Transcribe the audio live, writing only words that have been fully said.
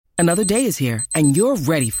Another day is here, and you're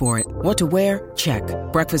ready for it. What to wear? Check.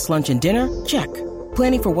 Breakfast, lunch, and dinner? Check.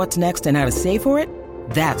 Planning for what's next and how to save for it?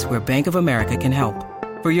 That's where Bank of America can help.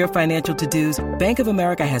 For your financial to-dos, Bank of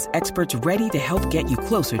America has experts ready to help get you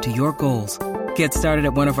closer to your goals. Get started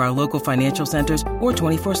at one of our local financial centers or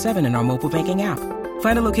 24/7 in our mobile banking app.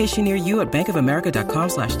 Find a location near you at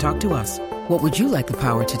bankofamerica.com/talktous. What would you like the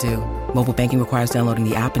power to do? Mobile banking requires downloading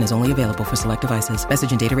the app and is only available for select devices.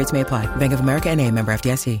 Message and data rates may apply. Bank of America N.A., member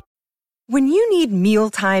FDIC. When you need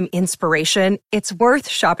mealtime inspiration, it's worth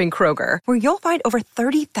shopping Kroger, where you'll find over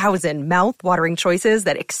 30,000 mouth-watering choices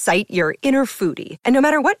that excite your inner foodie. And no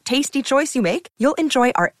matter what tasty choice you make, you'll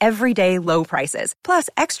enjoy our everyday low prices, plus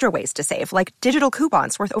extra ways to save, like digital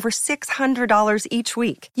coupons worth over $600 each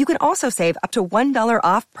week. You can also save up to $1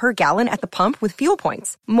 off per gallon at the pump with fuel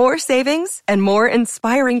points. More savings and more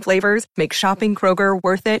inspiring flavors make shopping Kroger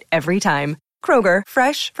worth it every time. Kroger,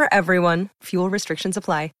 fresh for everyone. Fuel restrictions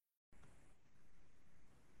apply.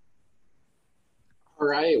 All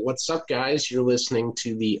right, what's up, guys? You're listening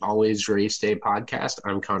to the Always Race Day podcast.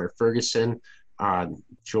 I'm Connor Ferguson,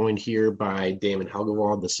 joined here by Damon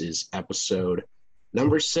Helgewald. This is episode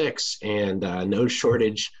number 6, and no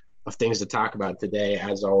shortage of things to talk about today.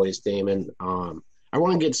 As always, Damon, I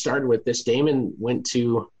want to get started with this. Damon went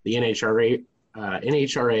to the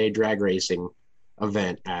NHRA drag racing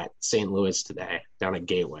event at St. Louis today, down at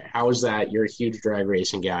Gateway. How was that? You're a huge drag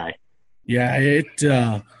racing guy. Yeah,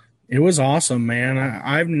 it was awesome, man.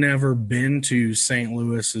 I've never been to St.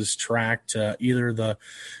 Louis's track to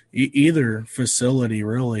either facility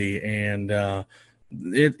really, and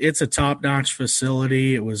it's a top-notch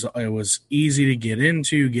facility. It was easy to get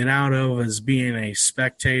into, get out of. As being a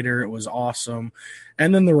spectator, it was awesome,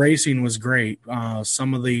 and then the racing was great.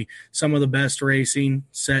 Some of the best racing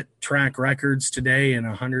set track records today in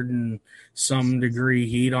 100 and some degree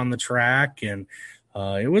heat on the track, and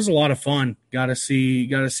it was a lot of fun. Got to see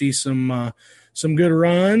some good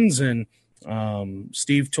runs, and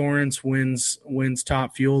Steve Torrence wins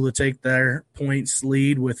Top Fuel to take their points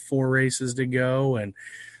lead with 4 races to go, and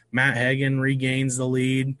Matt Hagan regains the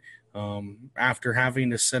lead after having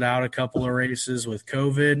to sit out a couple of races with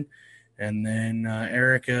COVID, and then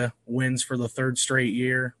Erica wins for the 3rd straight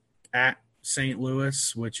year at St.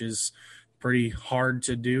 Louis, which is pretty hard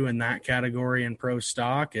to do in that category in pro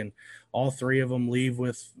stock, and all 3 of them leave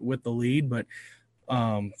with the lead. But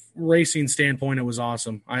racing standpoint, it was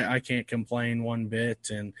awesome. I can't complain one bit.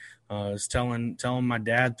 And I was telling my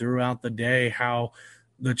dad throughout the day how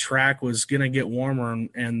the track was going to get warmer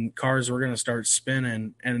and cars were going to start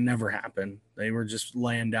spinning, and it never happened. They were just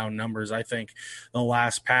laying down numbers. I think the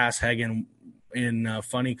last pass, Hagan in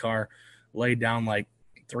Funny Car laid down like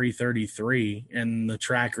 333, and the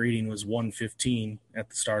track reading was 115 at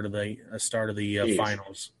the start of the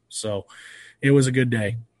finals. So it was a good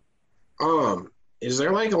day. Is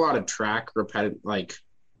there like a lot of track not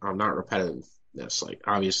repetitiveness? Like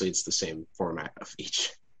obviously it's the same format of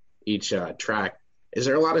each track. Is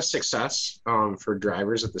there a lot of success for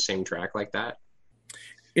drivers at the same track like that?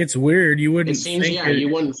 It's weird. You wouldn't think,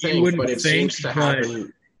 but it seems to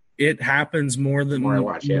happen. It happens more than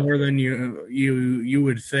you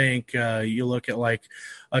would think. You look at like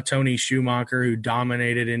a Tony Schumacher who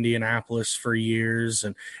dominated Indianapolis for years,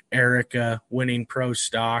 and Erica winning pro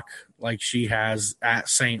stock like she has at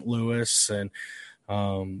St. Louis, and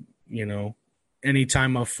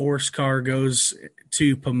anytime a force car goes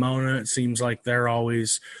to Pomona, it seems like they're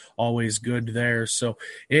always good there. So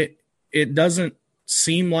it doesn't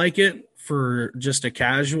seem like it. For just a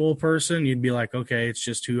casual person, you'd be like, okay, it's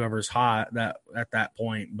just whoever's hot at that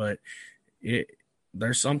point. But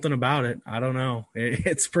there's something about it. I don't know.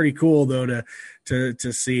 It's pretty cool though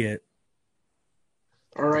to see it.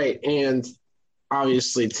 All right, and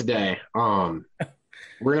obviously today, we're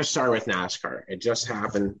gonna start with NASCAR. It just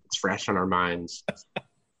happened. It's fresh on our minds.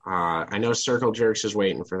 I know Circle Jerks is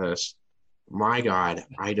waiting for this. My God,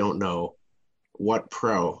 I don't know what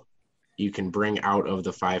pro you can bring out of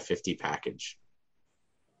the 550 package.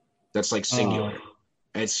 That's like singular.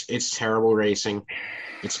 It's terrible racing.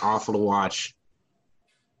 It's awful to watch.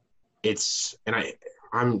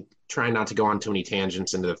 I'm trying not to go on too many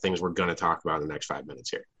tangents into the things we're going to talk about in the next 5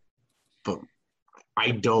 minutes here. But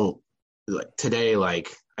I don't today,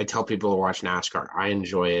 like I tell people to watch NASCAR. I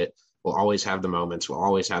enjoy it. We'll always have the moments. We'll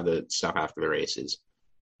always have the stuff after the races.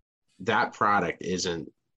 That product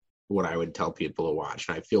isn't what I would tell people to watch.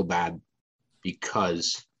 And I feel bad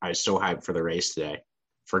because I was so hyped for the race today.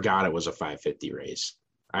 Forgot it was a 550 race.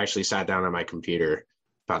 I actually sat down on my computer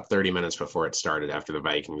about 30 minutes before it started after the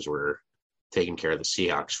Vikings were taking care of the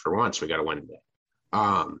Seahawks. For once, we got a win today.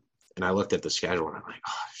 And I looked at the schedule and I'm like,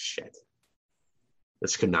 oh, shit.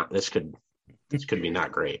 this could be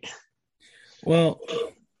not great. Well,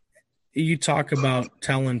 you talk about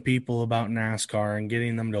telling people about NASCAR and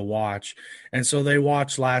getting them to watch. And so they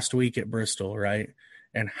watched last week at Bristol, right?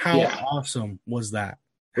 And how awesome was that?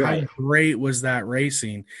 Right. How great was that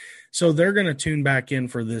racing? So they're going to tune back in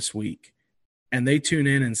for this week, and they tune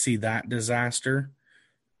in and see that disaster.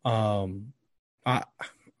 I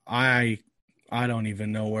don't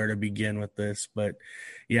even know where to begin with this, but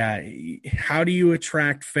yeah, how do you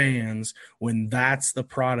attract fans when that's the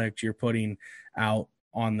product you're putting out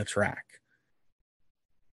on the track?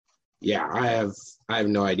 Yeah, I have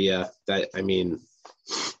no idea.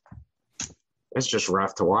 It's just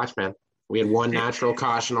rough to watch, man. We had one natural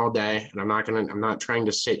caution all day, and I'm not trying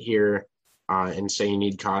to sit here and say you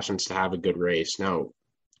need cautions to have a good race. No,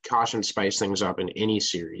 cautions spice things up in any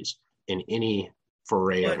series, in any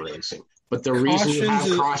foray of racing. But the reason you have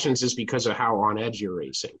cautions is because of how on edge you're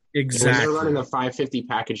racing. Exactly. When you're running a 550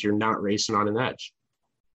 package, you're not racing on an edge.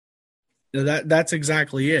 That's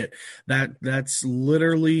exactly it. That's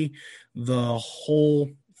literally the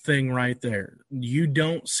whole thing right there. You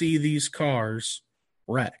don't see these cars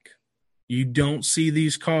wreck. You don't see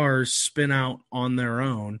these cars spin out on their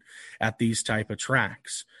own at these type of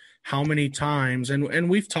tracks. How many times, and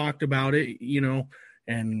we've talked about it,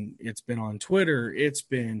 and it's been on Twitter, it's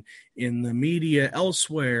been in the media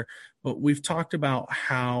elsewhere, but we've talked about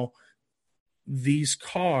how these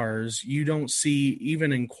cars, you don't see,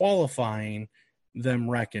 even in qualifying, them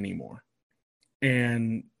wreck anymore.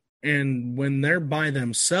 And when they're by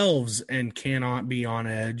themselves and cannot be on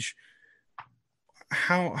edge,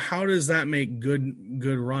 how does that make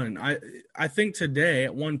good run? I think today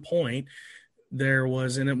at one point there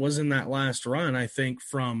was, and it was in that last run, I think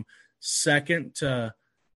from 2nd to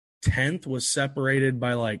 10th was separated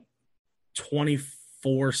by like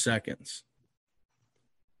 24 seconds.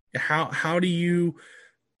 How do you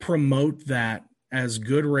promote that as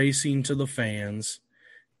good racing to the fans?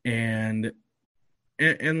 And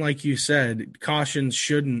like you said, cautions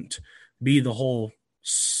shouldn't be the whole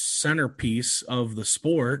centerpiece of the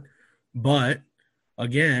sport, but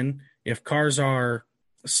again, if cars are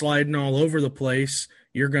sliding all over the place,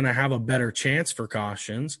 you're going to have a better chance for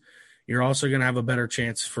cautions. You're also going to have a better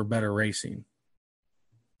chance for better racing.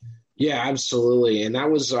 Yeah, absolutely. And that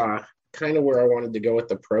was kind of where I wanted to go with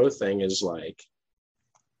the pro thing, is like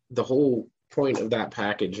the whole point of that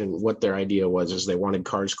package and what their idea was is they wanted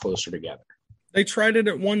cars closer together. They tried it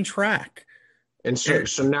at one track. And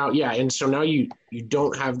so now you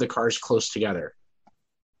don't have the cars close together.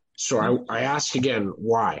 So I ask again,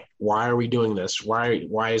 why? Why are we doing this? Why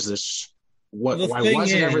is this? Why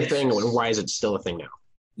was it everything, and why is it still a thing now?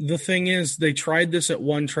 The thing is, they tried this at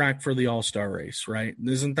one track for the All-Star race, right?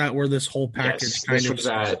 Isn't that where this whole package kind of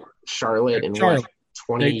started? At Charlotte in 20.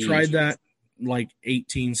 They tried that like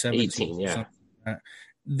 18, 17. 18, yeah. Like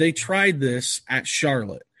they tried this at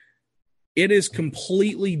Charlotte. It is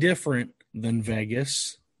completely different than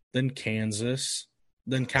Vegas, than Kansas,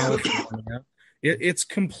 than California. It's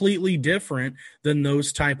completely different than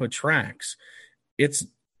those type of tracks. It's,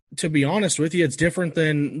 to be honest with you, it's different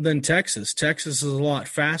than Texas. Texas is a lot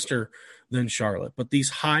faster than Charlotte, but these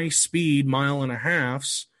high-speed 1.5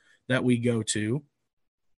 miles that we go to,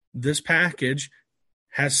 this package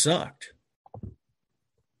has sucked.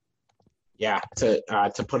 Yeah, to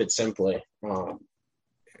put it simply.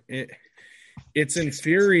 It's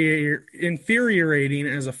infuriating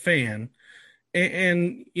as a fan,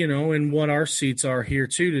 and and what our seats are here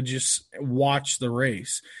too, to just watch the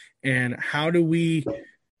race. And how do we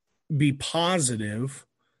be positive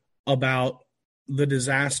about the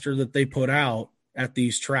disaster that they put out at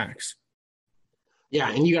these tracks? Yeah,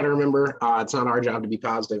 and you got to remember, it's not our job to be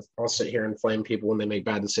positive. I'll sit here and flame people when they make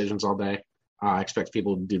bad decisions all day. I expect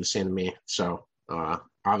people to do the same to me. So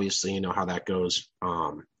obviously, you know how that goes.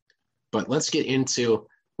 But let's get into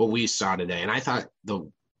what we saw today. And I thought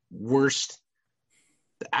the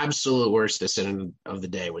absolute worst decision of the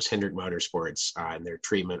day was Hendrick Motorsports and their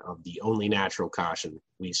treatment of the only natural caution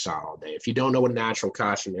we saw all day. If you don't know what a natural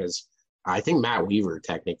caution is, I think Matt Weaver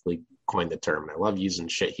technically coined the term. I love using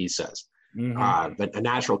shit he says. Mm-hmm. But a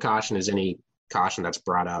natural caution is any caution that's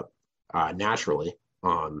brought up naturally,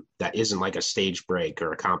 that isn't like a stage break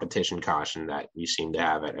or a competition caution that you seem to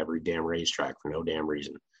have at every damn racetrack for no damn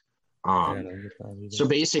reason. So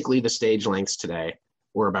basically the stage lengths today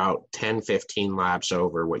were about 10, 15 laps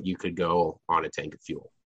over what you could go on a tank of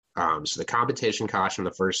fuel. So the competition caution,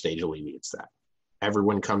 the first stage, alleviates that.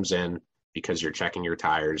 Everyone comes in because you're checking your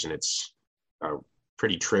tires, and it's a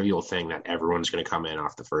pretty trivial thing that everyone's going to come in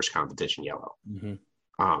off the first competition yellow. Mm-hmm.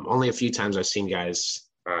 Only a few times I've seen guys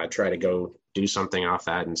try to go do something off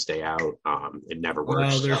that and stay out. It never works.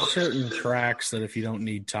 Well, there's certain tracks that if you don't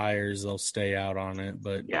need tires, they'll stay out on it.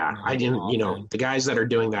 But yeah, I didn't. The guys that are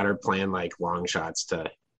doing that are playing like long shots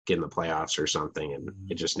to get in the playoffs or something, and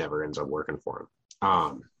it just never ends up working for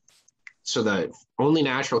them. So the only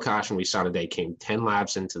natural caution we saw today came 10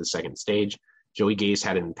 laps into the second stage. Joey Gase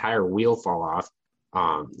had an entire wheel fall off.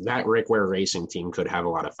 That Rick Ware Racing team could have a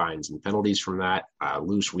lot of fines and penalties from that.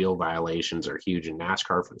 Loose wheel violations are huge in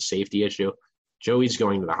NASCAR for the safety issue. Joey's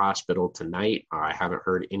going to the hospital tonight. I haven't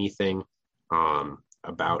heard anything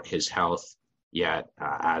about his health yet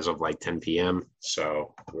as of like 10 p.m.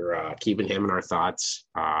 So we're keeping him in our thoughts.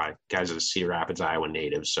 Guy's a Cedar Rapids, Iowa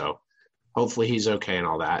native, so hopefully he's okay and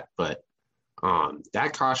all that. But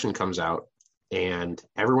that caution comes out, and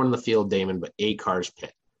everyone in the field, Damon, but 8 cars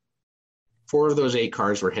pit. 4 of those 8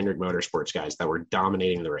 cars were Hendrick Motorsports guys that were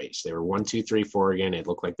dominating the race. They were 1, 2, 3, 4 again. It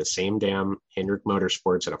looked like the same damn Hendrick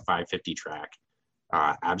Motorsports at a 550 track.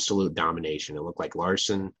 Absolute domination. It looked like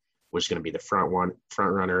Larson was going to be the front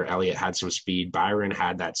runner. Elliott had some speed. Byron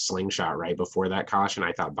had that slingshot right before that caution.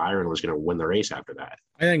 I thought Byron was going to win the race after that.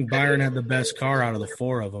 I think Byron had the best car out of the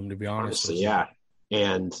 4 of them, to be honest. Honestly, yeah.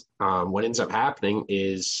 And what ends up happening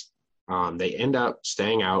is they end up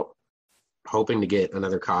staying out, hoping to get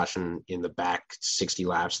another caution in the back 60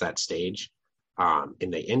 laps that stage, and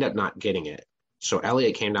they end up not getting it. So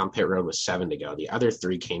Elliott came down pit road with 7 to go. The other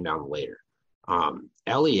 3 came down later.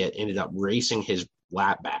 Elliott ended up racing his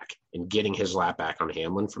lap back and getting his lap back on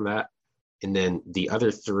Hamlin from that. And then the other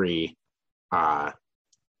 3,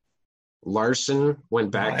 Larson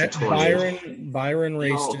went back to 20. Byron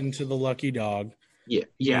raced into the lucky dog. Yeah,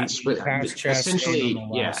 yes, but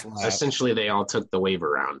essentially they all took the wave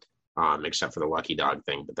around, except for the lucky dog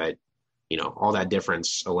thing. But that, all that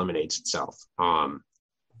difference eliminates itself. And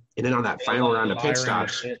then on that final round of pit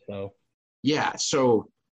stops, so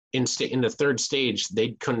in the third stage,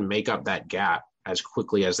 they couldn't make up that gap as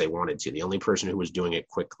quickly as they wanted to. The only person who was doing it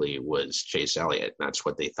quickly was Chase Elliott. That's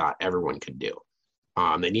what they thought everyone could do.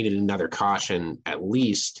 They needed another caution at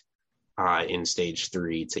least in stage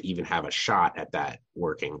 3 to even have a shot at that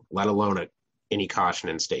working, let alone any caution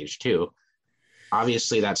in stage 2.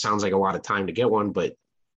 Obviously, that sounds like a lot of time to get one, but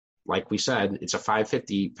like we said, it's a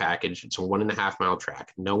 550 package. It's a 1.5 mile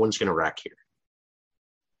track. No one's going to wreck here.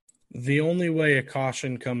 The only way a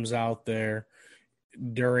caution comes out there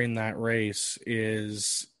during that race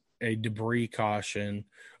is a debris caution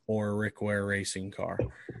or a Rick Ware racing car.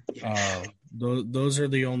 Those are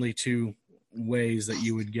the only 2 ways that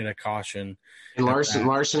you would get a caution. And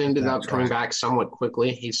Larson ended up coming back somewhat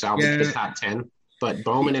quickly. He salvaged the top 10, but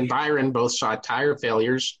Bowman and Byron both saw tire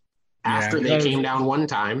failures after they came down one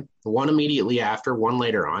time, one immediately after, one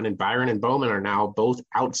later on, and Byron and Bowman are now both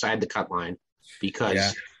outside the cut line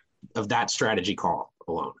because of that strategy call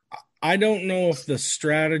alone. I don't know if the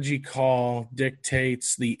strategy call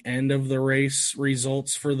dictates the end of the race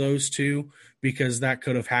results for those 2, because that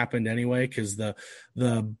could have happened anyway, because the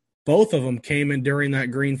both of them came in during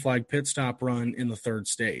that green flag pit stop run in the third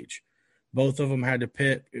stage. Both of them had to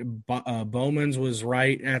pit. Bowman's was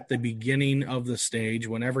right at the beginning of the stage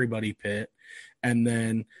when everybody pit, and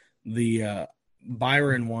then the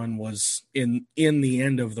Byron one was in the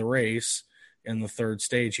end of the race in the third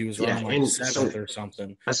stage. He was running like 7th or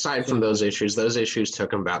something. Aside from those issues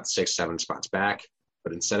took him about 6-7 spots back.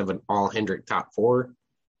 But instead of an all Hendrick top 4,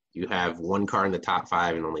 you have 1 car in the top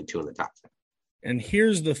 5 and only 2 in the top 10. And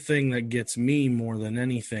here's the thing that gets me more than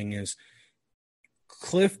anything is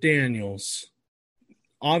Cliff Daniels.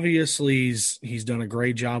 Obviously, he's done a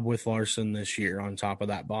great job with Larson this year on top of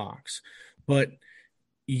that box. But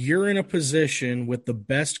you're in a position with the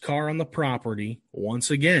best car on the property, once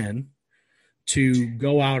again, to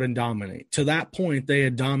go out and dominate. To that point, they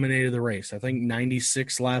had dominated the race. I think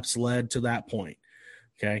 96 laps led to that point.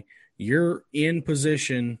 Okay? You're in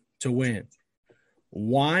position to win.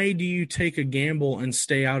 Why do you take a gamble and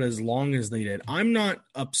stay out as long as they did? I'm not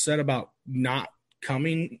upset about not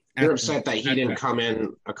coming. You're upset that he didn't come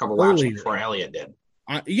in a couple laps before Elliott did.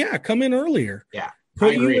 Come in earlier. Yeah.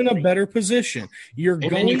 Put you in a better position.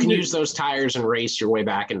 Then you can use those tires and race your way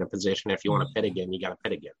back into position. If you want to pit again, you got to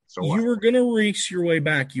pit again. So you were going to race your way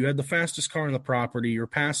back. You had the fastest car on the property. You're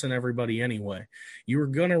passing everybody anyway. You were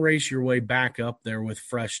going to race your way back up there with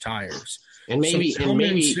fresh tires. And maybe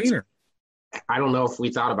sooner. I don't know if we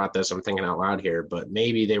thought about this. I'm thinking out loud here, but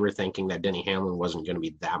maybe they were thinking that Denny Hamlin wasn't going to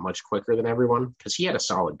be that much quicker than everyone because he had a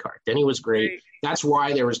solid car. Denny was great. That's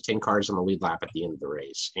why there was 10 cars on the lead lap at the end of the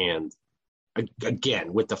race. And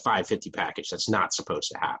again, with the 550 package, that's not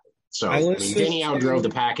supposed to happen. So Denny outdrove the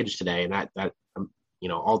package today, and that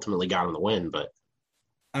ultimately got him the win. But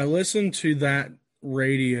I listened to that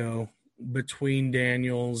radio between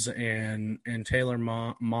Daniels and Taylor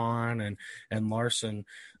Mon and Larson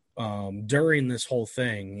during this whole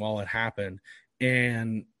thing while it happened,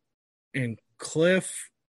 and Cliff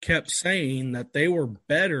kept saying that they were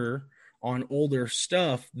better on older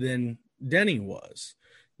stuff than Denny was.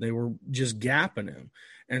 They were just gapping him.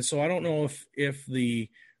 And so I don't know if the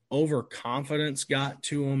overconfidence got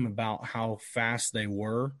to him about how fast they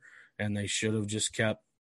were, and they should have just kept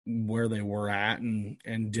where they were at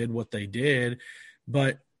and did what they did.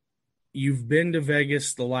 But you've been to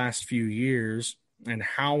Vegas the last few years, and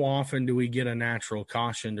how often do we get a natural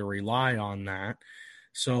caution to rely on that?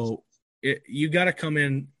 So you got to come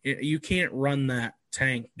in. You can't run that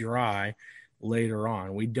tank dry later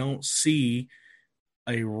on. We don't see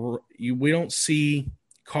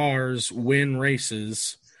cars win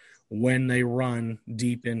races when they run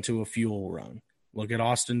deep into a fuel run. Look at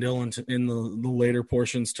Austin Dillon in the later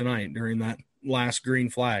portions tonight during that last green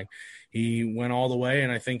flag. He went all the way,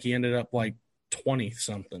 and I think he ended up like 20th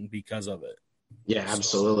something because of it. Yeah,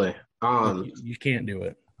 absolutely. You can't do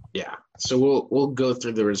it. Yeah. So we'll go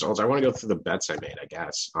through the results. I want to go through the bets I made, I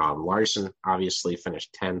guess. Larson obviously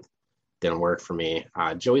finished 10th. Didn't work for me.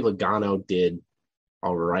 Joey Logano did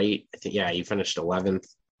all right. I think, he finished 11th.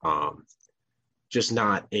 Just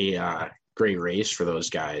not a great race for those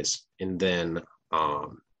guys. And then I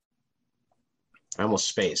almost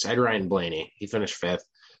spaced. I had Ryan Blaney. He finished 5th.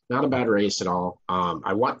 Not a bad race at all.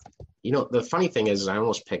 The funny thing is I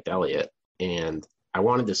almost picked Elliott, and I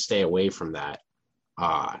wanted to stay away from that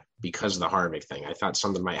because of the Harvick thing. I thought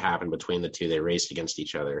something might happen between the two. They raced against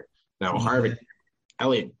each other. Now,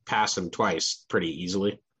 Elliott passed him twice pretty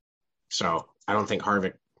easily. So I don't think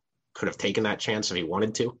Harvick could have taken that chance if he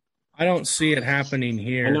wanted to. I don't see it happening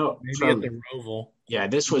here. I know. Maybe at the Roval. Yeah,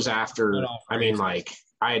 this was after. I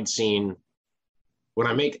had seen when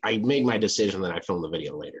I make my decision, then I film the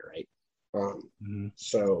video later, right?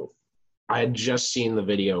 So I had just seen the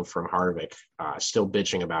video from Harvick still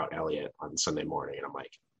bitching about Elliott on Sunday morning, and I'm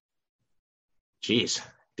like, geez,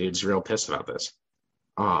 dude's real pissed about this.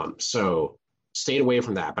 So stayed away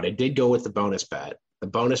from that, but I did go with the bonus bet. The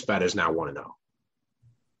bonus bet is now 1-0.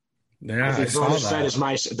 Yeah,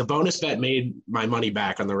 the bonus bet made my money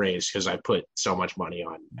back on the race because I put so much money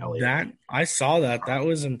on Elliott. I saw that. That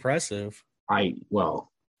was impressive.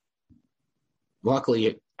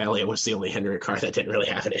 Luckily Elliott was the only Hendrick car that didn't really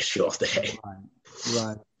have an issue all day.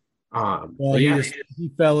 Right. He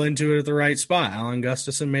fell into it at the right spot. Alan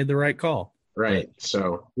Gustafson made the right call. Right.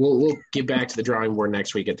 So we'll get back to the drawing board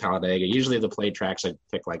next week at Talladega. Usually the play tracks, I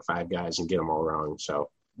pick like 5 guys and get them all wrong. So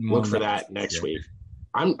look for that next week.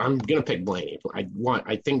 I'm gonna pick Blaney.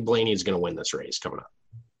 I think Blaney is gonna win this race coming up.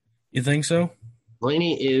 You think so?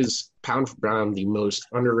 Blaney is pound for pound the most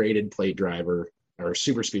underrated plate driver, or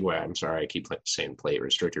super speedway. I'm sorry, I keep saying plate.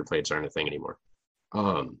 Restrictor plates aren't a thing anymore.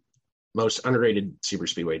 Most underrated super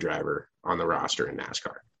speedway driver on the roster in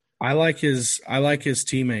NASCAR. I like his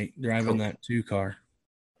teammate driving that 2 car.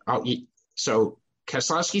 So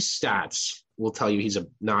Keselowski's stats will tell you he's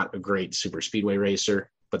not a great super speedway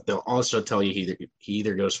racer, but they'll also tell you he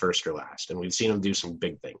either goes first or last. And we've seen him do some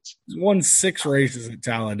big things. He's won 6 races at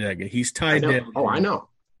Talladega. He's tied in. Oh, I know.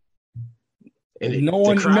 And no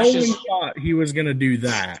one thought he was going to do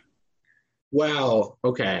that. Well,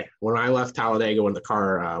 okay. When I left Talladega,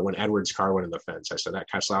 when Edwards' car went in the fence, I said that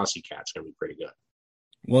Keselowski cat's going to be pretty good.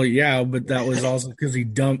 Well, yeah, but that was also because he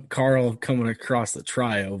dumped Carl coming across the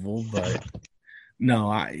tri-oval. But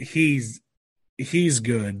no, he's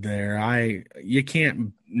good there. You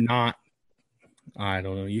can't not. I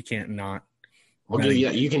don't know. You can't not. Okay,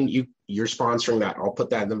 yeah, you're sponsoring that. I'll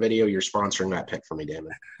put that in the video. You're sponsoring that pick for me, damn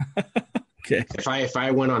it. Okay. If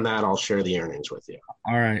I win on that, I'll share the earnings with you.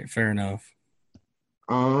 All right, fair enough.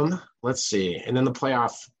 Let's see, and then the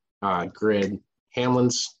playoff grid.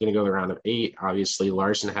 Hamlin's going to go the round of 8. Obviously,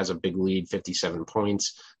 Larson has a big lead, 57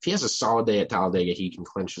 points. If he has a solid day at Talladega, he can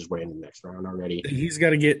clinch his way in the next round already. He's got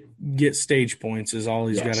to get stage points is all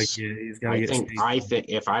he's got to get. He's got to get. I think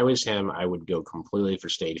if I was him, I would go completely for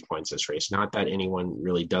stage points this race. Not that anyone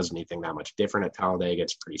really does anything that much different at Talladega.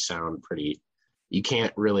 It's pretty sound, you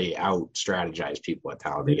can't really out strategize people at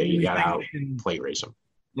Talladega. You got to out plate race them.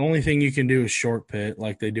 The only thing you can do is short pit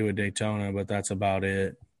like they do at Daytona, but that's about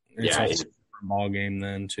it. It's ball game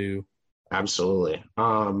then too. Absolutely.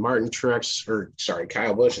 Kyle Busch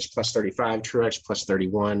is plus 35, Truex plus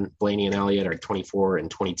 31, Blaney and Elliott are 24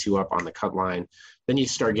 and 22 up on the cut line. Then you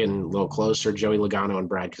start getting a little closer. Joey Logano and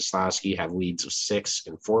Brad Keselowski have leads of 6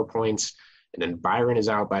 and 4 points. And then Byron is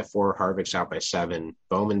out by 4, Harvick's out by 7,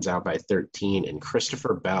 Bowman's out by 13, and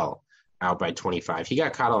Christopher Bell out by 25. He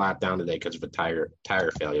got caught a lap down today because of a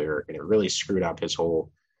tire failure, and it really screwed up his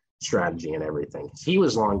whole strategy and everything. He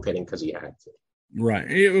was long pitting because he had to. Right.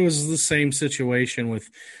 It was the same situation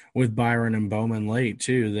with Byron and Bowman late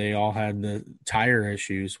too. They all had the tire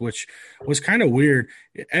issues, which was kind of weird.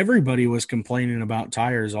 Everybody was complaining about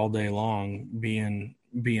tires all day long, being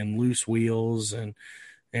loose wheels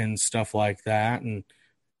and stuff like that, and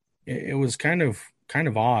it was kind of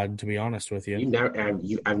odd, to be honest with you.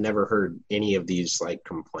 I've never heard any of these like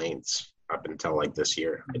complaints up until like this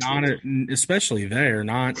year. Especially there,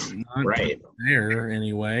 not right there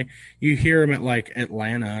anyway. You hear them at like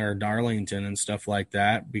Atlanta or Darlington and stuff like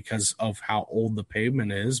that because of how old the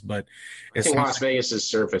pavement is. But I think Las Vegas's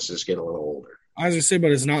surface is getting a little older. I was gonna say,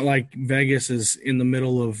 but it's not like Vegas is in the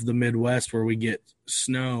middle of the Midwest where we get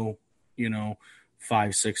snow,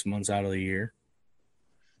 5-6 months out of the year.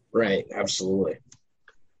 Right, absolutely.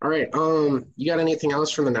 All right. You got anything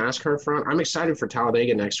else from the NASCAR front? I'm excited for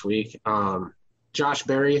Talladega next week. Josh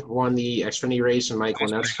Berry won the Xfinity race in Mike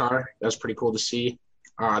Lynette's car. That's pretty cool to see.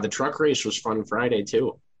 The truck race was fun Friday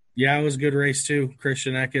too. Yeah, it was a good race too.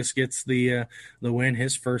 Christian Eckes gets the win,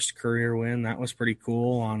 his first career win. That was pretty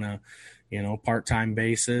cool on a part-time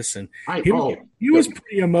basis, and he was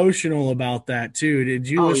pretty emotional about that too. Did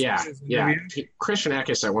you? Oh yeah. Christian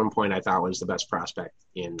Eckes at one point I thought was the best prospect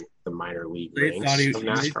in the minor league ranks of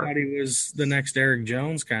NASCAR. They thought he was the next Eric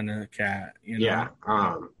Jones kind of cat. Yeah.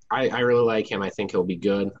 I really like him. I think he'll be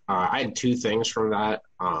good. I had two things from that.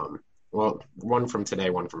 One from today,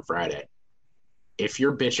 one from Friday. If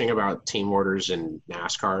you're bitching about team orders in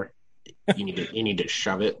NASCAR, you need to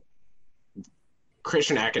shove it.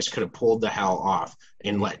 Christian Eckes could have pulled the hell off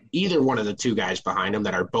and let either one of the two guys behind him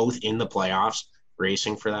that are both in the playoffs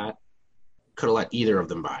racing for that, could have let either of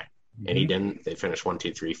them by. Mm-hmm. And he didn't. They finished 1,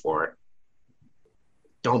 2, 3, 4.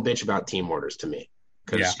 Don't bitch about team orders to me,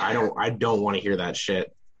 because I don't want to hear that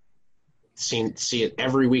shit. See it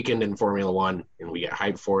every weekend in Formula One, and we get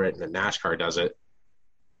hyped for it, and then NASCAR does it.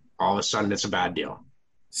 All of a sudden, it's a bad deal.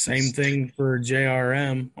 Same thing for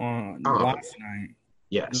JRM on last night.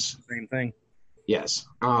 Yes. Same thing. Yes.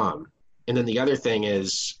 And then the other thing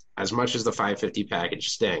is, as much as the 550 package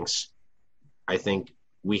stinks, I think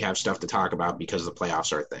we have stuff to talk about because the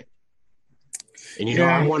playoffs are a thing. And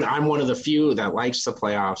I'm one of the few that likes the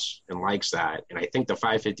playoffs and likes that. And I think the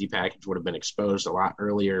 550 package would have been exposed a lot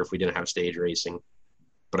earlier if we didn't have stage racing.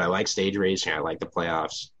 But I like stage racing. I like the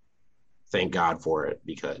playoffs. Thank God for it,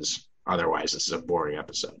 because otherwise this is a boring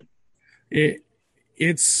episode.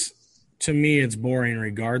 It's to me, it's boring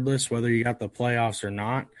regardless whether you got the playoffs or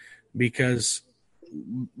not, because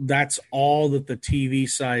that's all that the TV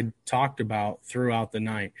side talked about throughout the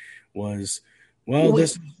night was,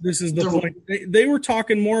 this is the point. They were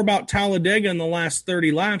talking more about Talladega in the last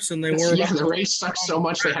 30 laps than they were. Yeah, the race sucked so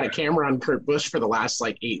much they had a camera on Kurt Busch for the last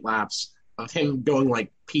 8 laps of him going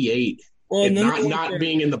P8 and not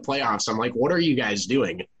being in the playoffs. I'm like, what are you guys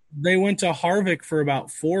doing? They went to Harvick for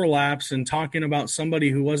about 4 laps and talking about somebody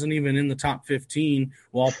who wasn't even in the top 15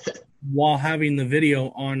 while having the video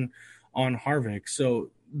on Harvick. So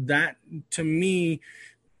that, to me,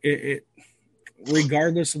 it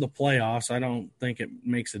regardless of the playoffs, I don't think it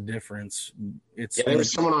makes a difference. There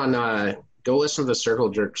was someone on go listen to the Circle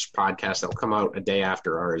Jerks podcast. That'll come out a day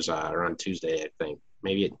after ours, or on Tuesday, I think.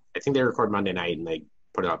 I think they record Monday night and they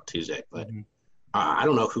put it up Tuesday. But I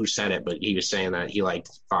don't know who said it, but he was saying that he liked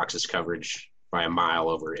Fox's coverage by a mile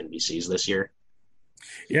over NBC's this year.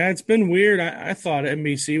 Yeah, it's been weird. I thought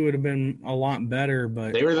NBC would have been a lot better,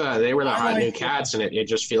 but they were the hot new cats, and it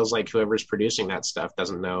just feels like whoever's producing that stuff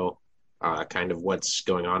doesn't know kind of what's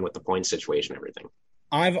going on with the point situation, everything.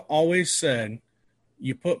 I've always said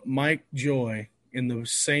you put Mike Joy in the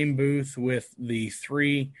same booth with the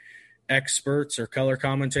 3 experts or color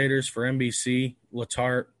commentators for NBC,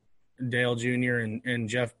 Letarte, Dale Jr., and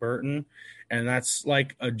Jeff Burton, and that's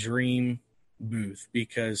like a dream booth,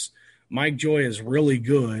 because Mike Joy is really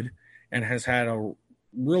good and has had a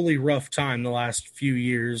really rough time the last few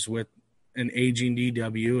years with an aging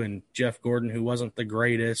DW, and Jeff Gordon, who wasn't the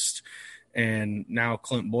greatest, and now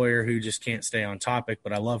Clint Boyer, who just can't stay on topic,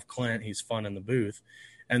 but I love Clint. He's fun in the booth.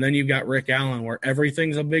 And then you've got Rick Allen, where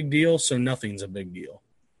everything's a big deal, so nothing's a big deal.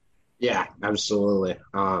 Yeah, absolutely.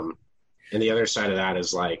 And the other side of that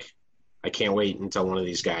is I can't wait until one of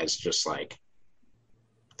these guys just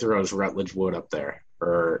throws Rutledge Wood up there,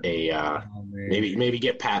 or maybe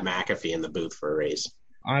get Pat McAfee in the booth for a race.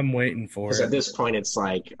 I'm waiting for it. Because at this point, it's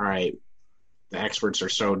all right, the experts are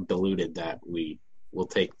so diluted that we will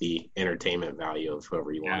take the entertainment value of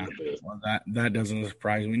whoever you want in the booth. Well, that doesn't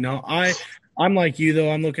surprise me. No, I'm like you,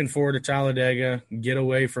 though. I'm looking forward to Talladega, get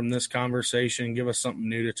away from this conversation, give us something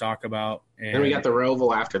new to talk about. And then we got the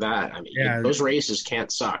Roval after that. I mean, Yeah. those races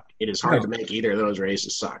can't suck. It is hard No. to make either of those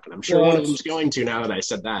races suck. And I'm sure Well, one of them's going to now that I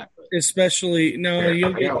said that. But especially no, I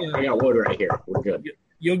got wood right here. We're good.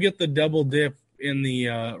 you'll get the double dip in the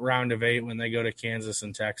round of 8 when they go to Kansas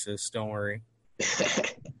and Texas. Don't worry.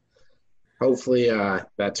 Hopefully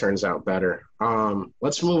that turns out better.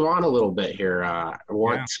 Let's move on a little bit here.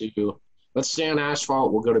 Let's stay on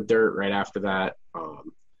asphalt. We'll go to dirt right after that.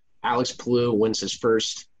 Alex Palou wins his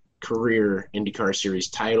first career IndyCar Series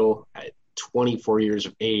title at 24 years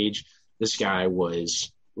of age. This guy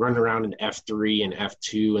was running around in F3 and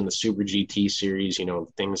F2 in the Super GT Series,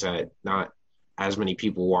 things that not as many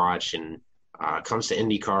people watch, and comes to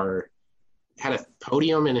IndyCar. Had a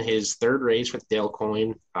podium in his third race with Dale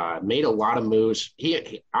Coyne, made a lot of moves.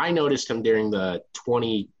 I noticed him during the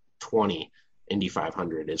 2020 Indy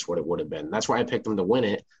 500 is what it would have been. That's why I picked him to win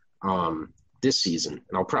it this season.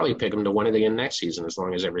 And I'll probably pick him to win it again next season as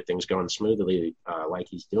long as everything's going smoothly like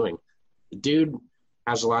he's doing. The dude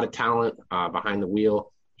has a lot of talent behind the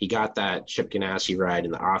wheel. He got that Chip Ganassi ride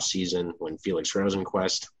in the offseason when Felix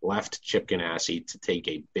Rosenquist left Chip Ganassi to take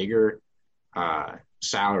a bigger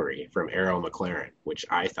salary from Arrow McLaren, which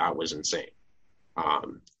I thought was insane.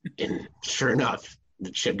 And sure enough,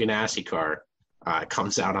 the Chip Ganassi car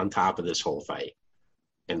comes out on top of this whole fight,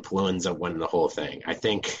 and Palou ends up winning the whole thing. I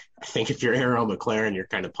think if you're Arrow McLaren, you're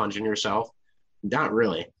kind of punching yourself. Not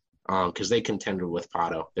really, because they contended with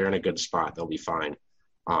Pato. They're in a good spot. They'll be fine.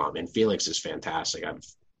 And Felix is fantastic. I've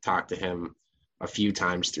talked to him a few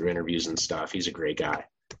times through interviews and stuff. He's a great guy.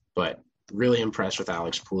 But really impressed with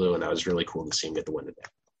Alex Palou, and that was really cool to see him get the win today.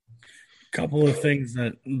 Couple of things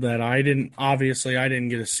that I didn't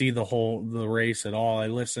get to see the race at all. I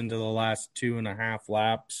listened to the last 2.5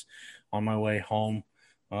 laps on my way home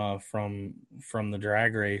from the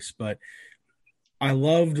drag race, but I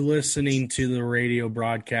loved listening to the radio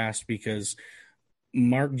broadcast because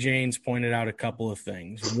Mark Jaynes pointed out a couple of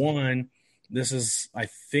things. One, this is, I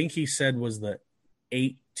think he said, was the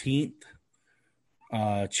 18th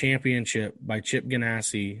championship by Chip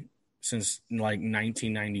Ganassi since like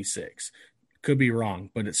 1996. Could be wrong,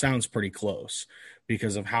 but it sounds pretty close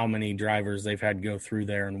because of how many drivers they've had go through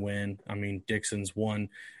there and win. I mean, Dixon's won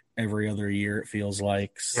every other year, it feels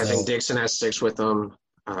like. So, I think Dixon has 6 with them.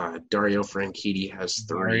 Dario Franchitti has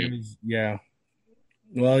 3. Yeah.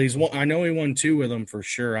 Well, he's won. I know he won 2 with them for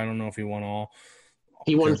sure. I don't know if he won all.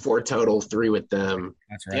 He won 4 total, 3 with them.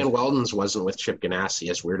 That's right. Dan Weldon's wasn't with Chip Ganassi,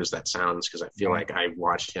 as weird as that sounds, because I feel like I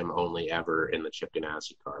watched him only ever in the Chip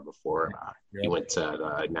Ganassi car before he went to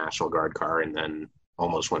the National Guard car and then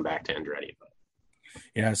almost went back to Andretti.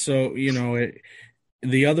 Yeah, so,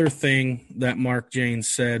 the other thing that Mark Jaynes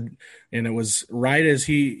said, and it was right as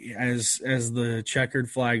the checkered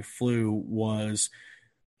flag flew, was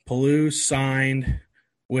Palou signed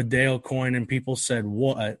with Dale Coyne, and people said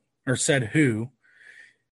what, or said who.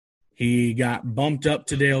 He got bumped up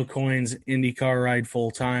to Dale Coyne's IndyCar ride full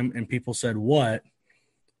time, and people said what,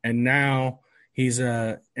 and now he's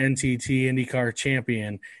a NTT IndyCar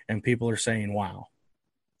champion, and people are saying wow.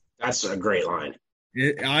 That's a great line.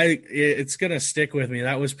 It's gonna stick with me.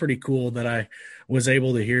 That was pretty cool that I was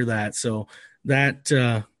able to hear that. So that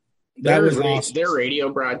was awesome. Their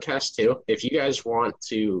radio broadcast too. If you guys want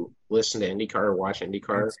to listen to IndyCar or watch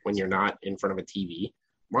IndyCar when you're not in front of a TV,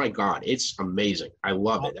 my God, it's amazing. I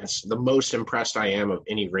love it. That's the most impressed I am of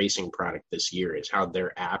any racing product this year, is how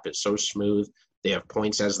their app is so smooth. They have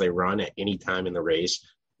points as they run at any time in the race.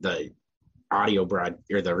 The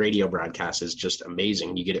the radio broadcast is just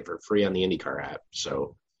amazing. You get it for free on the IndyCar app.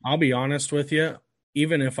 So I'll be honest with you.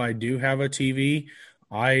 Even if I do have a TV,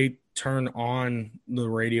 I turn on the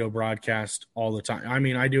radio broadcast all the time. I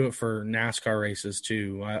mean, I do it for NASCAR races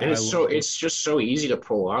too. It's just so easy to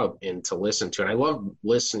pull up and to listen to. And I love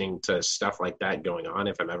listening to stuff like that going on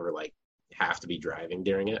if I'm ever have to be driving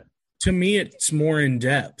during it. To me, it's more in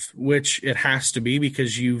depth, which it has to be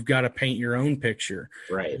because you've got to paint your own picture.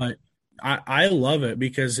 Right. But I love it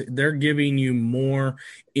because they're giving you more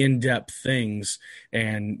in-depth things.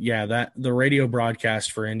 And yeah, the radio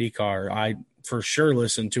broadcast for IndyCar, I for sure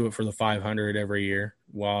listen to it for the 500 every year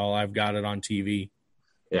while I've got it on TV.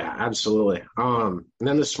 Yeah, absolutely. And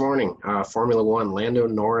then this morning, Formula One, Lando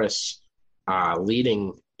Norris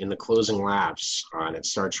leading in the closing laps, and it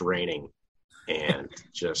starts raining. And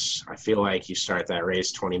I feel like you start that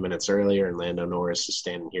race 20 minutes earlier, and Lando Norris is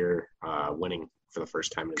standing here winning for the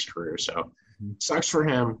first time in his career. So sucks for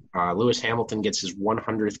him. Lewis Hamilton gets his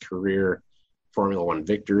 100th career Formula One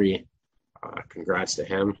victory. Congrats to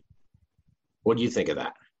him. What do you think of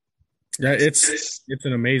that? Yeah, it's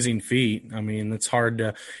an amazing feat. I mean, it's hard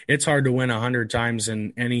to win 100 times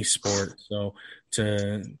in any sport. So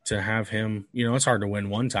to have him, it's hard to win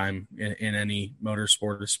one time in any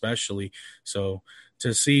motorsport, especially. So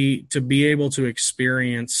to be able to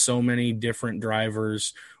experience so many different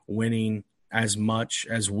drivers winning as much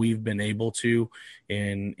as we've been able to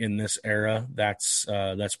in this era, that's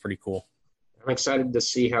pretty cool. I'm excited to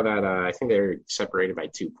see how that. I think they're separated by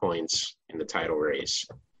 2 points in the title race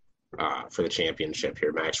for the championship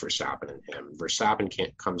here. Max Verstappen and him. Verstappen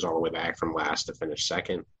comes all the way back from last to finish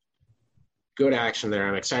second. Good action there.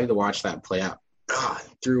 I'm excited to watch that play out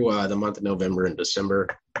through the month of November and December.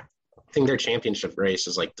 I think their championship race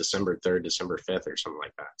is like December 3rd, December 5th, or something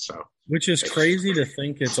like that. So, which is crazy to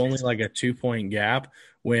think it's only like a 2-point gap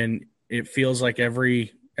when it feels like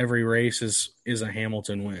every race is a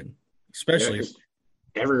Hamilton win. Especially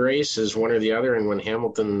every race is one or the other, and when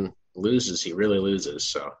Hamilton loses, he really loses.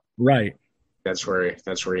 So right, that's where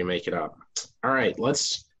you make it up. All right,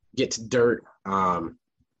 let's get to dirt.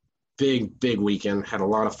 Big weekend. Had a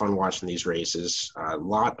lot of fun watching these races. A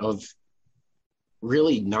lot of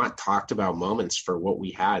really not talked about moments for what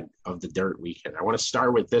we had of the dirt weekend. I want to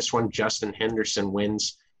start with this one. Justin Henderson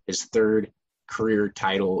wins his 3rd career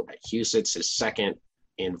title at Huset's, his 2nd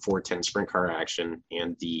in 410 sprint car action,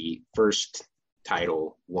 and the first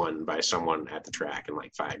title won by someone at the track in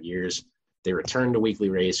like 5 years. They returned to weekly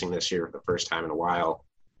racing this year for the first time in a while.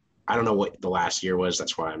 I don't know what the last year was.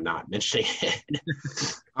 That's why I'm not mentioning it.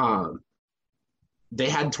 They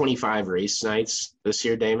had 25 race nights this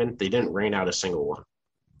year, Damon. They didn't rain out a single one.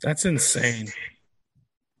 That's insane.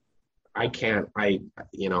 You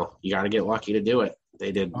got to get lucky to do it.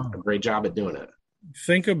 They did a great job at doing it.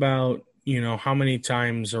 Think about, how many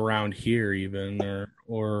times around here even,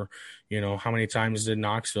 or how many times did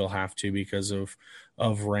Knoxville have to because of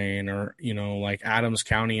rain, or, like Adams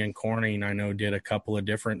County and Corning, I know did a couple of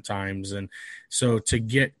different times. And so to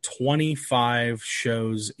get 25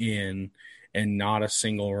 shows in and not a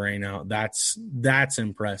single rain out, that's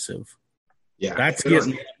impressive. Yeah.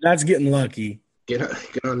 That's getting lucky. Get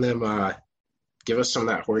on them. Give us some of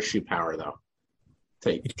that horseshoe power though.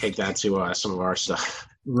 Take that to some of our stuff.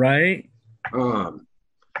 Right. Other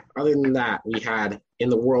than that, we had in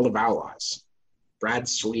the World of Outlaws, Brad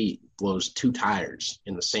Sweet blows 2 tires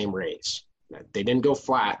in the same race. They didn't go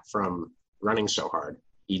flat from running so hard.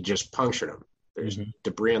 He just punctured them. There's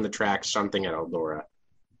debris on the track, something at Eldora.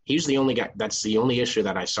 He's the only guy. That's the only issue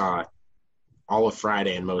that I saw all of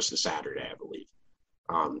Friday and most of Saturday, I believe.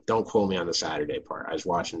 Don't quote me on the Saturday part. I was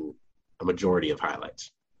watching a majority of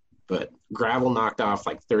highlights. But Gravel knocked off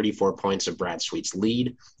like 34 points of Brad Sweet's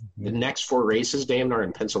lead. The next 4 races, damn, are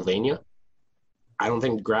in Pennsylvania. I don't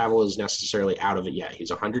think Gravel is necessarily out of it yet.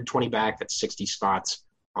 He's 120 back. That's 60 spots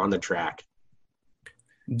on the track.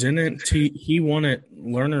 Didn't he won at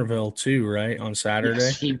Lernerville too, right, on Saturday?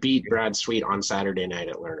 Yes, he beat Brad Sweet on Saturday night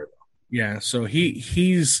at Lernerville. Yeah, so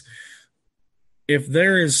he's if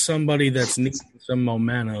there is somebody that's needing some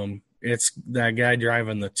momentum, it's that guy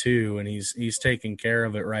driving the 2, and he's taking care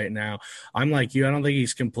of it right now. I'm like you. I don't think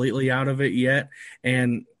he's completely out of it yet,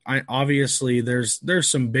 and obviously there's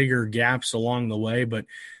some bigger gaps along the way, but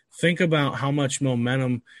think about how much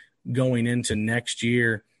momentum going into next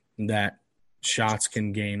year that Schatz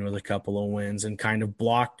can gain with a couple of wins and kind of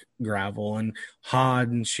block Gravel, and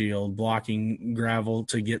Hodenshield blocking Gravel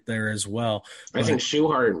to get there as well. I think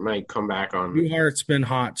Schuchart might come back on. Schuchart's been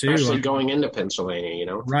hot too. Especially going into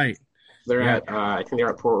Pennsylvania, Right. They're at I think they're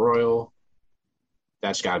at Port Royal.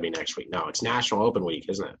 That's got to be next week. No, it's National Open week,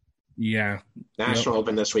 isn't it? Yeah. National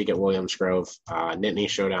Open this week at Williams Grove. Nittany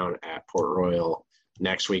Showdown at Port Royal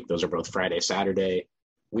next week. Those are both Friday, Saturday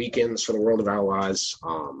weekends for the World of Outlaws.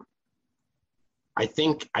 I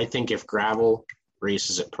think if Gravel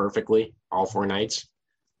races it perfectly all 4 nights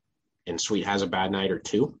and Sweet has a bad night or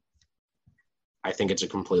 2, I think it's a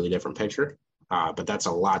completely different picture. But that's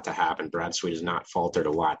a lot to happen. Brad Sweet has not faltered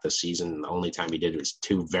a lot this season. The only time he did was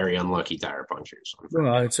 2 very unlucky tire punctures.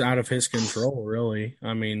 Well, it's out of his control, really.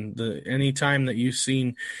 I mean, any time that you've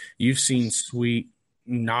seen Sweet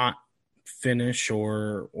not finish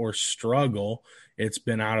or struggle, it's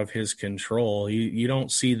been out of his control. You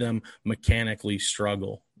don't see them mechanically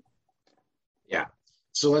struggle. Yeah.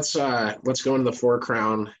 So let's go into the 4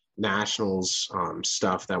 Crown Nationals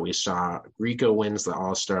stuff that we saw. Rico wins the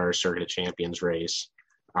All-Star Circuit of Champions race.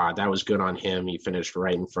 That was good on him. He finished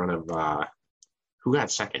right in front of who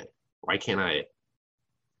got second? Why can't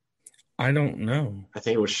I don't know. I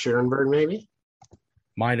think it was Schoenberg, maybe.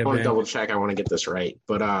 Might have been. I want to double check. I want to get this right.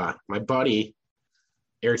 But my buddy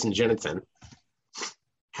Ayrton Jennington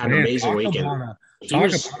had an amazing weekend. Talk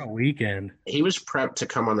about a weekend. He was prepped to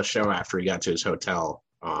come on the show after he got to his hotel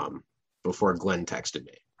before Glenn texted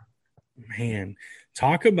me. Man,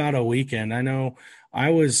 talk about a weekend. I know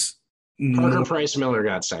I was – Parker Price Miller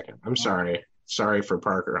got second. I'm sorry. Sorry for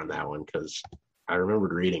Parker on that one because I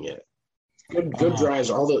remembered reading it. Good drives.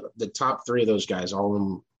 All the top three of those guys, all of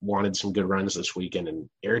them wanted some good runs this weekend, and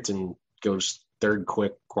Ayrton goes third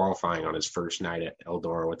quick qualifying on his first night at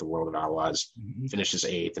Eldora with the World of Outlaws, finishes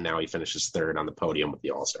 8th, and now he finishes 3rd on the podium with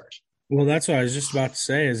the All-Stars. Well, that's what I was just about to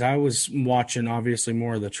say is I was watching obviously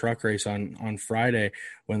more of the truck race on Friday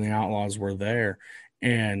when the Outlaws were there,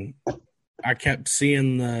 and I kept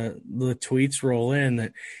seeing the tweets roll in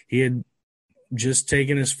that he had just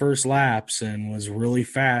taken his first laps and was really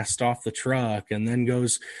fast off the truck and then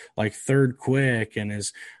goes like third quick and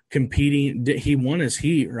is competing. He won his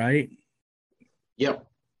heat, right? Yep.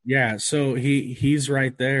 Yeah. So he's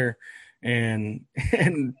right there. And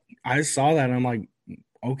I saw that and I'm like,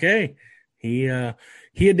 okay, he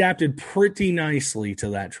adapted pretty nicely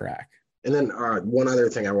to that track. And then one other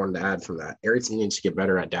thing I wanted to add from that, Ayrton needs to get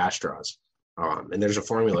better at dash draws. And there's a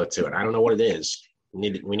formula to it. I don't know what it is. We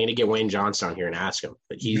need to get Wayne Johnson on here and ask him.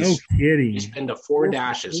 But he's been to 4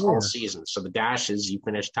 dashes all season. So the dashes, you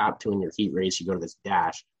finish top 2 in your heat race, you go to this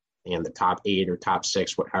dash, and the top 8 or top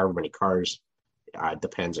 6, however many cars,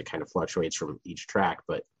 depends. It kind of fluctuates from each track.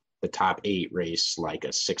 But the top 8 race like a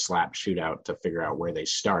 6-lap shootout to figure out where they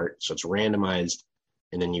start. So it's randomized,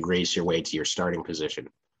 and then you race your way to your starting position.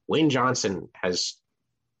 Wayne Johnson has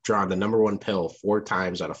drawn the number 1 pill 4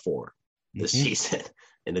 times out of 4 this season.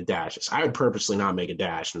 In the dashes. I would purposely not make a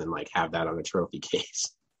dash and then like have that on a trophy case.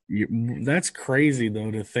 That's crazy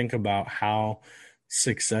though to think about how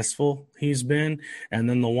successful he's been. And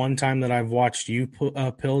then the one time that I've watched you put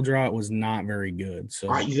a pill draw, it was not very good.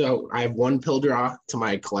 So I have 1 pill draw to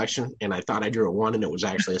my collection, and I thought I drew a 1, and it was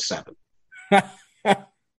actually a 7.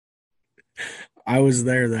 I was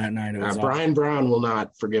there that night. It was Brian Brown will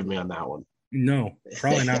not forgive me on that one. No,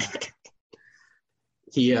 probably not.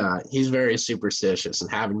 He's very superstitious,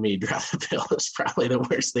 and having me draw the pill is probably the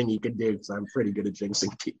worst thing you could do because I'm pretty good at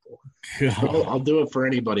jinxing people. I'll do it for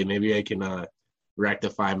anybody. Maybe I can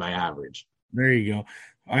rectify my average. There you go.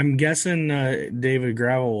 I'm guessing David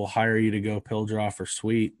Gravel will hire you to go pill draw for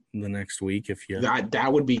Sweet the next week if you.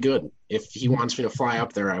 That would be good. If he wants me to fly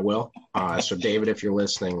up there, I will. So David, if you're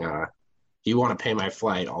listening, if you want to pay my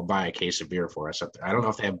flight, I'll buy a case of beer for us up there. I don't know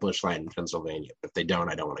if they have Busch Light in Pennsylvania. If they don't,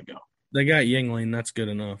 I don't want to go. They got Yuengling. That's good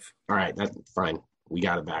enough. All right, that's fine. We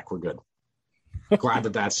got it back. We're good. Glad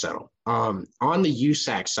that's settled. On the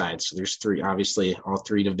USAC side, so there's 3. Obviously, all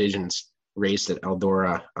 3 divisions raced at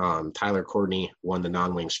Eldora. Tyler Courtney won the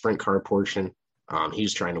non-wing sprint car portion. He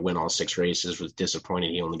was trying to win all 6 races. Was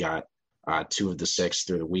disappointed he only got 2 of the 6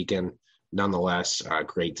 through the weekend. Nonetheless,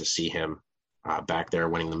 great to see him back there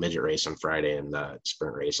winning the midget race on Friday and the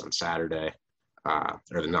sprint race on Saturday, or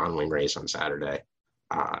the non-wing race on Saturday.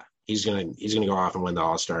 He's gonna go off and win the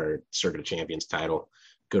All-Star Circuit of Champions title.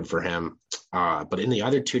 Good for him. But in the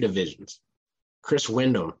other 2 divisions, Chris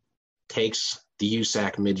Windham takes the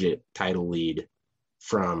USAC midget title lead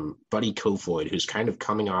from Buddy Kofoid, who's kind of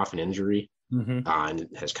coming off an injury and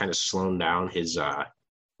has kind of slowed down his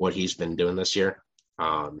what he's been doing this year.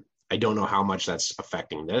 I don't know how much that's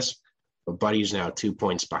affecting this, but Buddy's now 2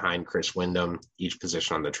 points behind Chris Windham. Each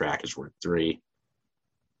position on the track is worth 3.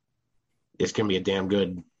 It's going to be a damn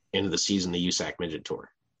good end of the season, the USAC Midget Tour.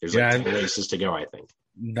 There's 10 races to go, I think.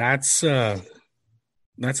 That's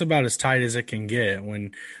about as tight as it can get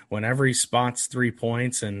when every spot's 3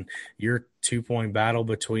 points and your 2-point battle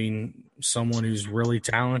between someone who's really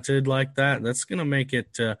talented like that. That's going to make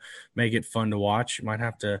it fun to watch. You might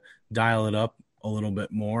have to dial it up a little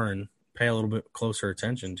bit more and pay a little bit closer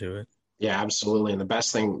attention to it. Yeah, absolutely. And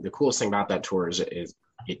the coolest thing about that tour is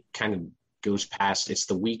it kind of goes past. It's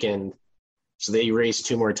the weekend. So they race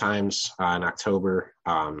 2 more times in October,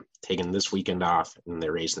 taking this weekend off, and they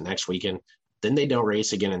race the next weekend. Then they don't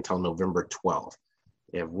race again until November 12th.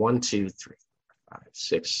 They have 1, 2, 3, 5,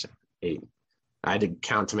 6, 7, 8. I had to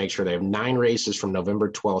count to make sure they have 9 races from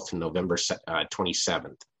November 12th to November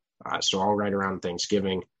 27th. So all right around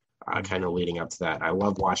Thanksgiving, kind of leading up to that. I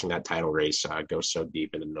love watching that title race go so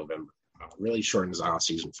deep into November. Really shortens the off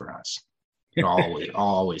season for us. I'll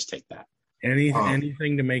always take that.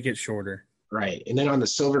 Anything to make it shorter. Right. And then on the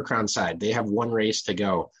Silver Crown side, they have 1 race to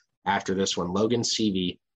go after this one. Logan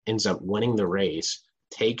Seavey ends up winning the race,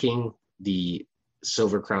 taking the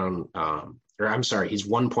Silver Crown, he's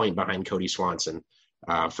 1 point behind Cody Swanson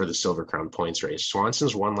for the Silver Crown points race.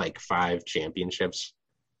 Swanson's won like 5 championships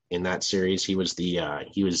in that series. He was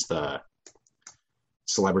the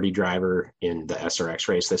celebrity driver in the SRX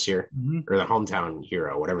race this year, or the hometown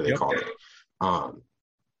hero, whatever they call it.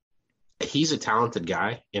 He's a talented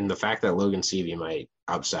guy, and the fact that Logan Seavey might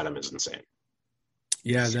upset him is insane.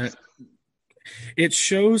 Yeah, that it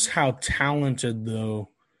shows how talented, though,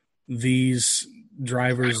 these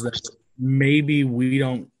drivers that maybe we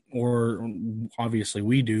don't, or obviously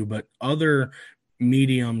we do, but other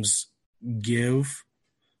mediums give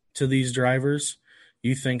to these drivers.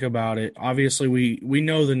 You think about it. Obviously, we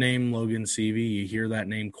know the name Logan Seavey. You hear that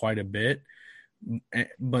name quite a bit.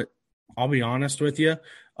 But I'll be honest with you,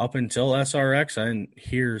 up until SRX, I didn't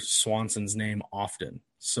hear Swanson's name often.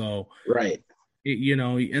 So, right. You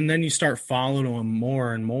know, and then you start following them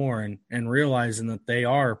more and more and realizing that they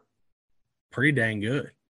are pretty dang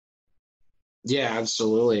good. Yeah,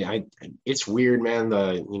 absolutely. It's weird, man.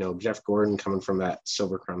 Jeff Gordon coming from that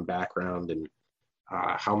Silver Crown background and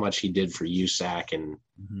how much he did for USAC, and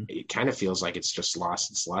it kind of feels like it's just lost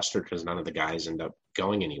its luster because none of the guys end up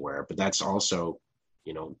going anywhere. But that's also,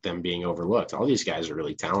 them being overlooked. All these guys are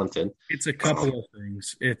really talented. It's a couple of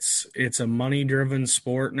things. It's a money-driven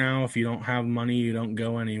sport now. If you don't have money, you don't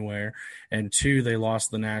go anywhere. And two, they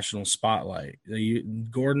lost the national spotlight.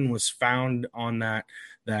 Gordon was found on that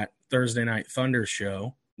Thursday Night Thunder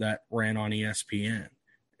show that ran on ESPN,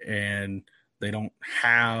 and they don't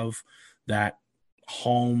have that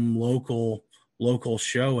home local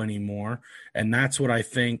show anymore. And that's what I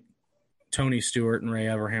think Tony Stewart and Ray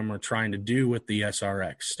Everham are trying to do with the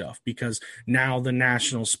SRX stuff, because now the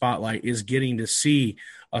national spotlight is getting to see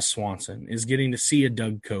a Swanson, is getting to see a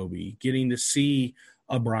Doug Coby, getting to see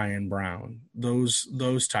a Brian Brown, those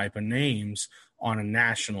type of names on a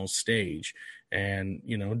national stage. And,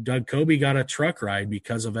 Doug Coby got a truck ride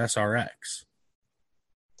because of SRX.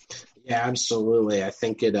 Yeah, absolutely. I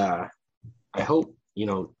think I hope,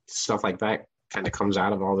 stuff like that kind of comes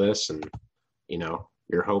out of all this, and,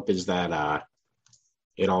 your hope is that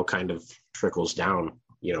it all kind of trickles down,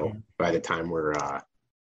 by the time we're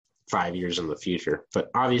 5 years in the future.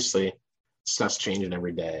 But obviously, stuff's changing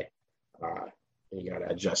every day. And you got to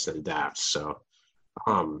adjust and adapt. So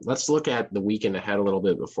let's look at the weekend ahead a little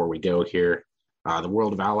bit before we go here. The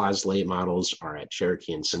World of Outlaws late models are at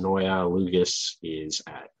Cherokee and Sonoya. Lucas is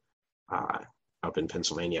at up in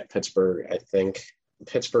Pennsylvania at Pittsburgh, I think.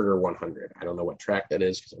 Pittsburgh or 100. I don't know what track that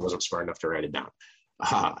is because I wasn't smart enough to write it down.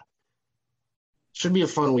 Should be a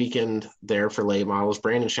fun weekend there for late models.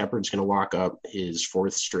 Brandon Shepard's going to walk up his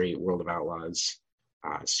fourth straight World of Outlaws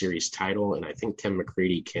series title, and I think Tim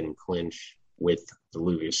McCready can clinch with the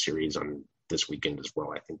Lucas series on this weekend as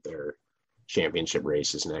well. I think their championship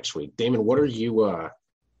race is next week. Damon, what are you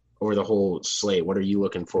over the whole slate? What are you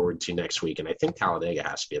looking forward to next week? And I think Talladega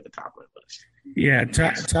has to be at the top of my list. Yeah,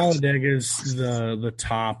 Talladega is the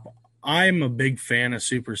top. I'm a big fan of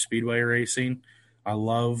super speedway racing. I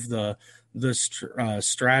love the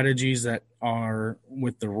strategies that are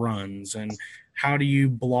with the runs, and how do you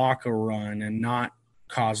block a run and not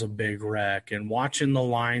cause a big wreck, and watching the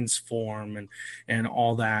lines form and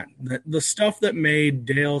all that. The stuff that made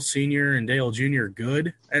Dale Sr. and Dale Jr.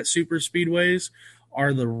 good at super speedways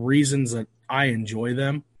are the reasons that I enjoy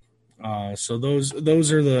them. So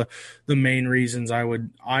those are the main reasons I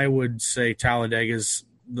would say Talladega's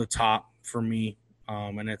the top for me.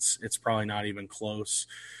 And it's probably not even close.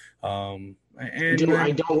 And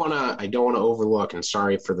I don't want to overlook, and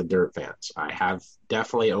sorry for the dirt fans, I have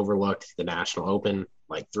definitely overlooked the National Open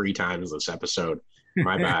like 3 times this episode.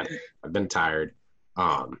 My bad. I've been tired.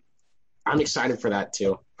 I'm excited for that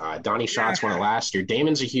too. Donnie Schatz won it last year.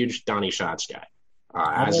 Damon's a huge Donnie Schatz guy,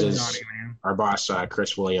 as is Donnie, our boss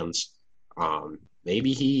Chris Williams.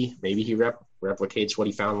 Maybe he replicates what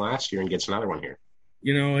he found last year and gets another one here.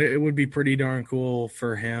 It would be pretty darn cool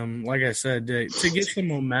for him, like I said, to get some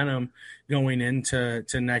momentum going into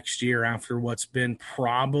next year after what's been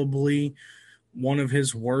probably one of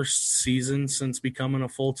his worst seasons since becoming a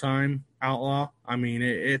full-time outlaw. I mean,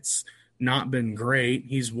 it's not been great.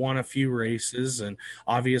 He's won a few races and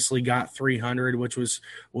obviously got 300, which was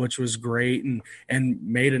great, and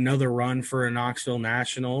made another run for a Knoxville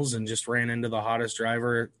Nationals and just ran into the hottest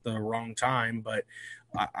driver at the wrong time. But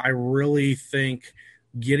I really think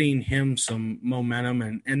getting him some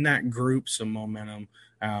momentum and that group some momentum,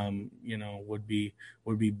 would be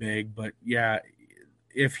big. But yeah,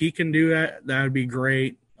 if he can do that, that would be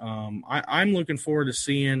great. I'm looking forward to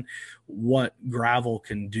seeing what gravel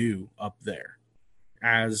can do up there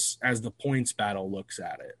as the points battle looks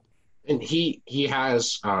at it. And he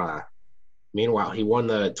has, meanwhile, he won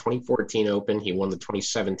the 2014 Open. He won the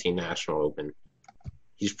 2017 National Open.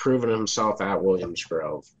 He's proven himself at Williams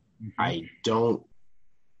Grove. Mm-hmm.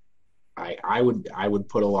 I would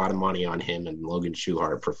put a lot of money on him and Logan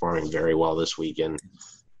Schuchart performing very well this weekend.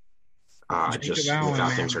 Just Allen, with how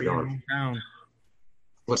man, things are going. Hometown.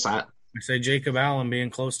 What's that? I say Jacob Allen being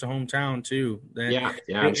close to hometown too. Yeah,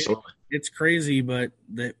 absolutely. It's crazy, but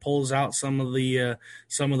that pulls out some of the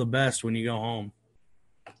best when you go home.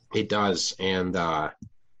 It does, and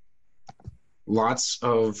lots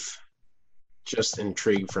of just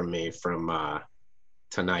intrigue from me from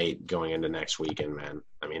tonight going into next weekend, man.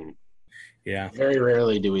 I mean, yeah, very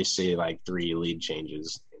rarely do we see like 3 lead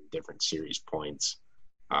changes in different series points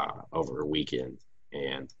over a weekend,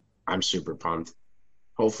 and I'm super pumped.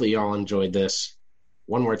 Hopefully y'all enjoyed this.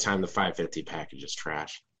 One more time, the 550 package is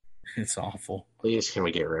trash. It's awful. Please, can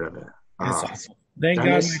we get rid of it? It's awful.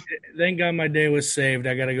 Thank God my day was saved.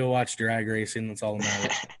 I got to go watch drag racing. That's all that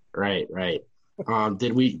matters. Right.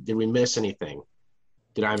 Did we miss anything?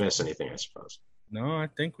 Did I miss anything, I suppose? No, I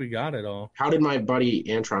think we got it all. How did my buddy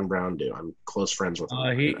Antron Brown do? I'm close friends with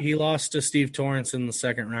him. He lost to Steve Torrence in the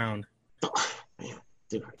second round. Oh, man,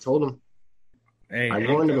 dude, I told him. Hey, I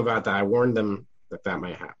warned him about that. I warned them that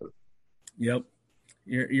might happen. Yep.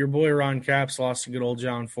 Your boy Ron Capps lost to good old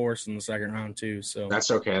John Force in the second round too. So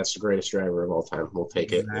that's okay. That's the greatest driver of all time. We'll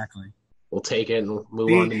take it. Exactly. We'll take it and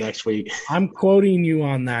move on to next week. I'm quoting you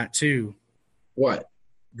on that too. What?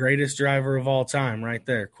 Greatest driver of all time, right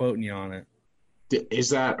there. Quoting you on it. Is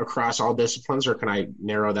that across all disciplines, or can I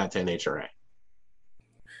narrow that to NHRA?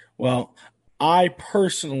 Well, I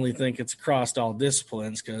personally think it's across all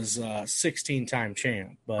disciplines because 16-time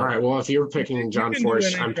champ. But all right. Well, if you're picking John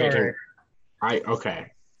Force, I'm picking. Okay.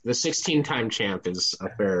 The 16-time champ is a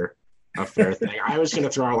fair thing. I was going to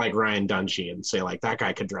throw out like Ryan Dungey and say like that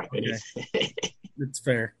guy could drive anything. It's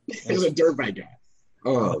fair. He's a dirt bike guy.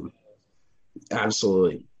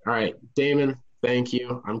 Absolutely. All right, Damon. Thank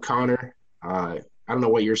you. I'm Connor. I don't know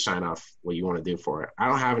what you want to do for it. I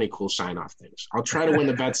don't have any cool sign off things. I'll try to win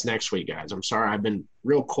the bets next week, guys. I'm sorry. I've been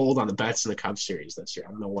real cold on the bets in the Cup Series this year.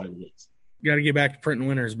 I don't know what it is. You got to get back to printing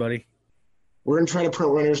winners, buddy. We're going to try to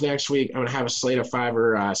print winners next week. I'm going to have a slate of 5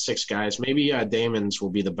 or 6 guys. Maybe Damon's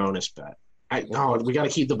will be the bonus bet. We got to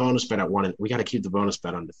keep the bonus bet at 1. We got to keep the bonus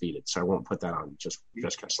bet undefeated, so I won't put that on just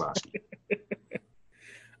Keselowski.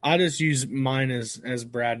 I'll just use mine as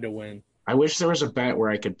Brad to win. I wish there was a bet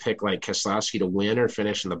where I could pick like Keselowski to win or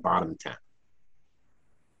finish in the bottom 10.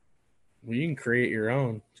 Well, you can create your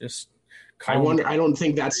own. I don't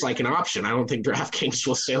think that's like an option. I don't think DraftKings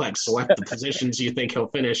will say like select the positions you think he'll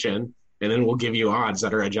finish in, and then we'll give you odds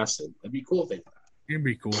that are adjusted. That'd be cool if they did that. It'd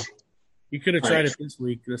be cool. You could have tried it this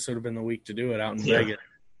week. This would have been the week to do it out in Vegas.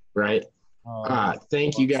 Right.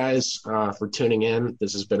 Thank you guys for tuning in.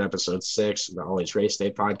 This has been episode 6 of the Always Race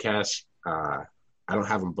Day podcast. I don't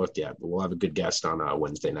have them booked yet, but we'll have a good guest on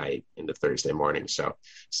Wednesday night into Thursday morning. So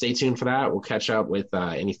stay tuned for that. We'll catch up with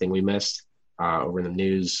anything we missed over in the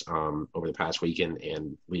news over the past weekend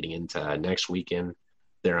and leading into next weekend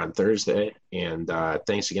there on Thursday. And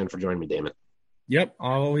thanks again for joining me, Damon. Yep.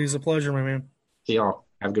 Always a pleasure, my man. See y'all.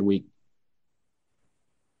 Have a good week.